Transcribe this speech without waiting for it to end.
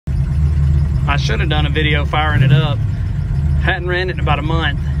I should have done a video firing it up. Hadn't ran it in about a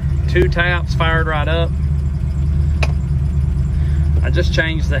month. 2 taps, fired right up. I just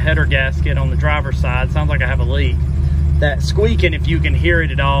changed the header gasket on the driver's side. Sounds like I have a leak. That squeaking, if you can hear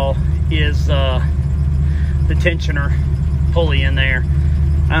it at all, is the tensioner pulley in there.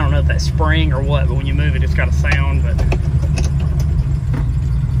 I don't know if that's spring or what, but when you move it, it's got a sound. But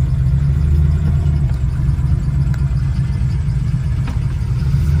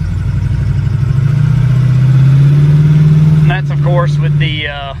and that's, of course, with the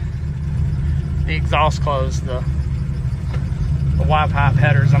exhaust closed, the Y pipe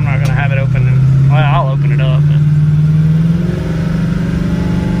headers. I'm not going to have it open. Well, I'll open it up. But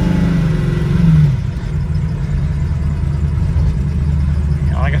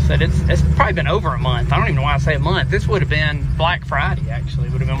like I said, it's probably been over a month. I don't even know why I say a month. This would have been Black Friday, actually.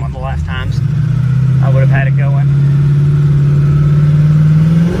 Would have been one of the last times I would have had it going.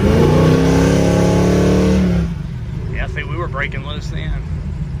 Yeah, see, we were breaking loose then.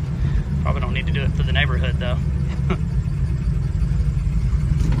 Probably don't need to do it for the neighborhood, though.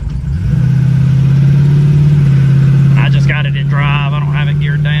 I just got it in drive. I don't have it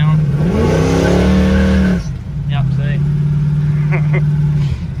geared down. Yep, see?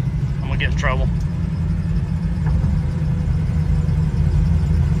 Get in trouble.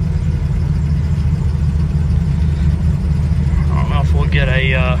 I don't know if we'll get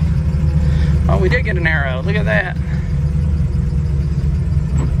a oh, we did get an arrow. Look at that.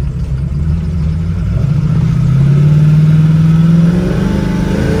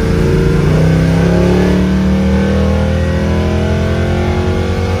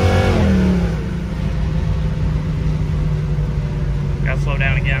 Gotta slow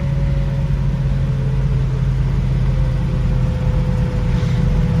down again.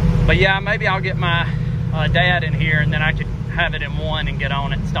 But yeah, maybe I'll get my dad in here and then I could have it in one and get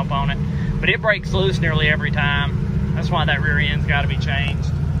on it and stump on it. But it breaks loose nearly every time. That's why that rear end's got to be changed.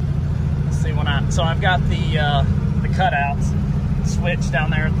 Let's see when so I've got the cutouts switch down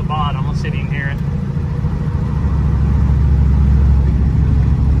there at the bottom. Let's see if you can hear it.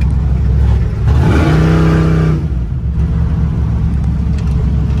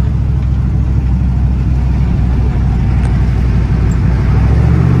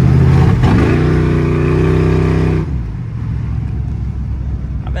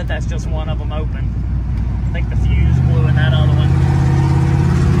 That's just one of them open. I think the fuse blew in that other one.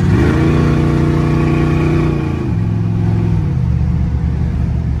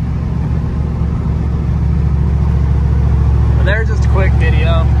 But there's just a quick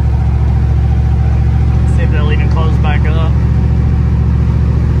video. Let's see if they'll even close back up.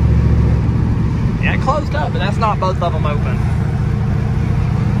 Yeah, it closed up, but that's not both of them open.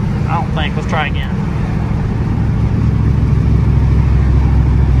 I don't think. Let's try again.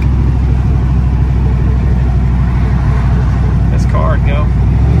 Card go.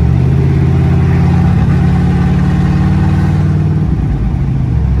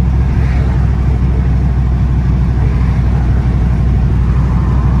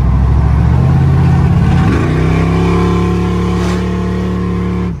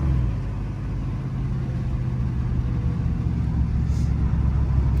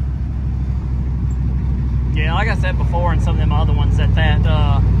 Yeah, like I said before, and some of them other ones, that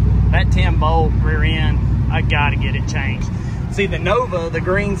 10-bolt rear end, I gotta get it changed. See, the Nova, the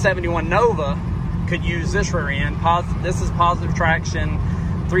green 71 Nova, could use this rear end. This is positive traction,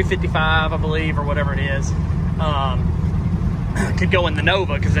 355, I believe, or whatever it is. Could go in the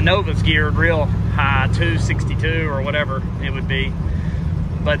Nova, because the Nova's geared real high, 262 or whatever it would be.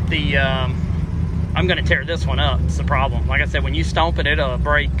 But the I'm going to tear this one up. It's the problem. Like I said, when you stomp it, it'll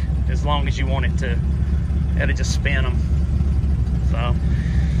break as long as you want it to. It'll just spin them. So,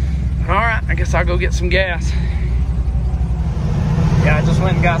 all right, I guess I'll go get some gas. Yeah, I just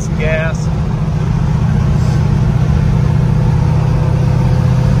went and got some gas.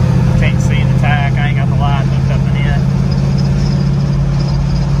 Can't see the tach. I ain't got the light hooked up in it.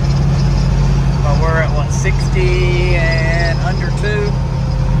 But we're at, what, 60 and under 2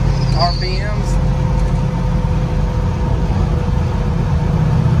 RPMs.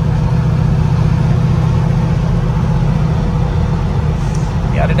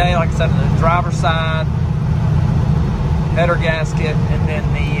 Yeah, today, like I said, the driver's side, header gasket, and then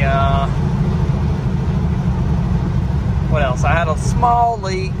the what else? I had a small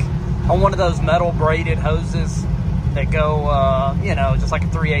leak on one of those metal braided hoses that go you know, just like a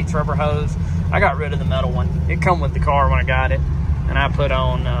 3/8 rubber hose. I got rid of the metal one. It come with the car when I got it, and I put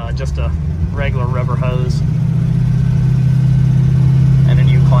on just a regular rubber hose and a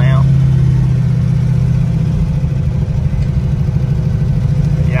new clamp.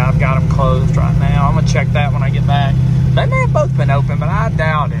 Yeah, I've got them closed right now. I'm gonna check that when I get back. They may have both been open, but I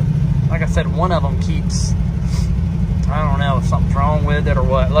doubt it. Like I said, one of them keeps, I don't know if something's wrong with it or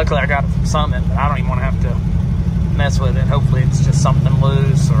what. Luckily I got it from Summit, but I don't even want to have to mess with it. Hopefully it's just something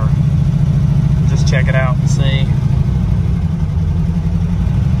loose, or just check it out and see.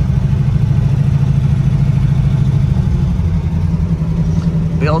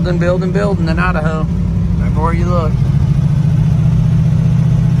 Building, building, building in Idaho. Everywhere you look.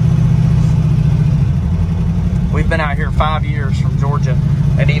 We've been out here 5 years from Georgia,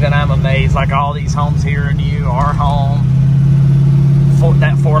 and even I'm amazed. Like all these homes here in our home,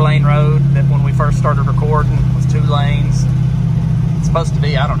 that 4-lane road that when we first started recording was 2 lanes. It's supposed to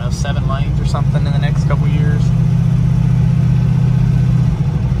be, I don't know, 7 lanes or something in the next couple years.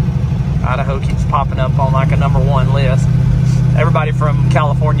 Idaho keeps popping up on like a #1 list. Everybody from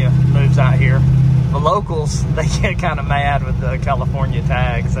California moves out here. The locals, they get kind of mad with the California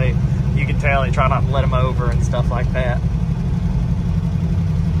tags. You can tell they try not to let them over and stuff like that.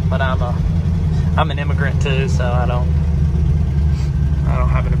 But I'm an immigrant too, so I don't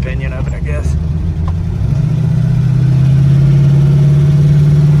have an opinion of it, I guess.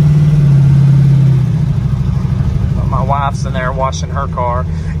 But my wife's in there washing her car.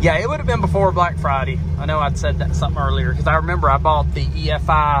 Yeah, it would have been before Black Friday. I know I'd said that something earlier, because I remember I bought the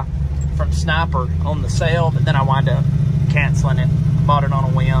EFI from Sniper on the sale, but then I wound up canceling it. Bought it on a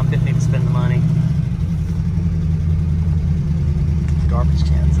whim, didn't need to spend the money. Garbage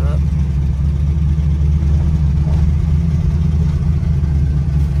cans up.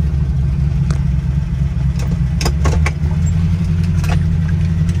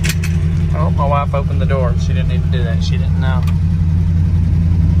 Oh, my wife opened the door. She didn't need to do that. She didn't know.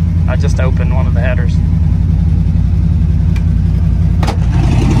 I just opened one of the headers.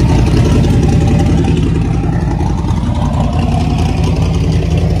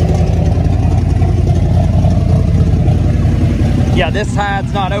 Yeah, this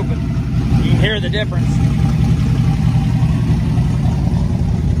side's not open. You can hear the difference.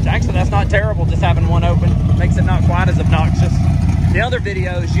 Actually, that's not terrible, just having one open. Makes it not quite as obnoxious. The other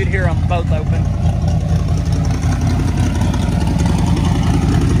videos, you'd hear them both open.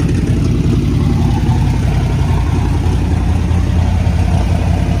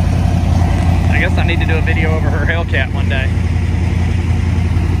 I guess I need to do a video over her Hellcat one day.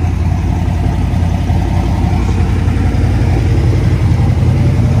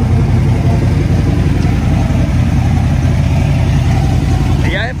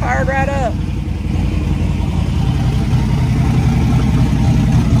 Fired right up.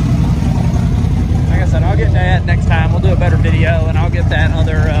 Like I said, I'll get that next time. We'll do a better video, and I'll get that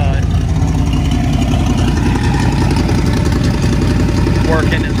other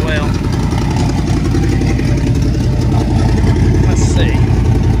working as well. Let's see.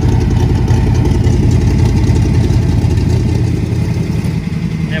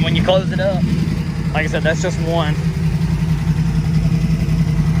 And when you close it up, like I said, that's just one.